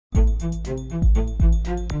The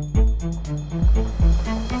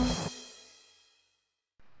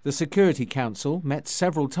Security Council met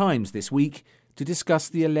several times this week to discuss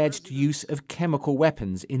the alleged use of chemical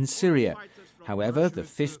weapons in Syria. However, the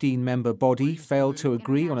 15-member body failed to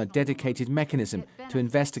agree on a dedicated mechanism to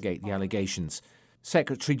investigate the allegations.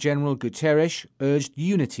 Secretary-General Guterres urged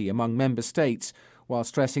unity among member states while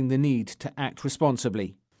stressing the need to act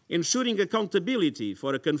responsibly. Ensuring accountability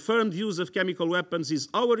for a confirmed use of chemical weapons is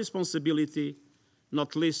our responsibility,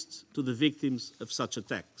 not least to the victims of such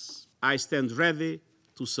attacks. I stand ready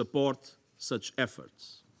to support such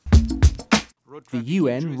efforts. The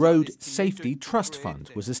UN Road Safety Trust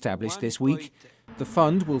Fund was established this week. The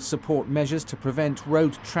fund will support measures to prevent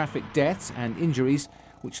road traffic deaths and injuries,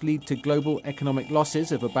 which lead to global economic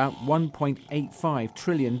losses of about $1.85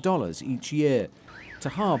 trillion each year. To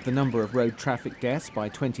halve the number of road traffic deaths by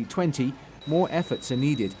 2020, more efforts are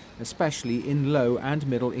needed, especially in low and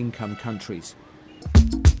middle income countries.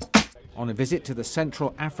 On a visit to the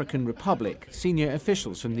Central African Republic, senior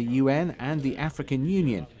officials from the UN and the African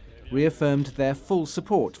Union reaffirmed their full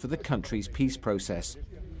support for the country's peace process.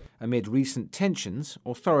 Amid recent tensions,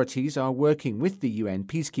 authorities are working with the UN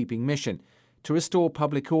peacekeeping mission to restore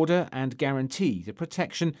public order and guarantee the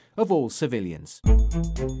protection of all civilians.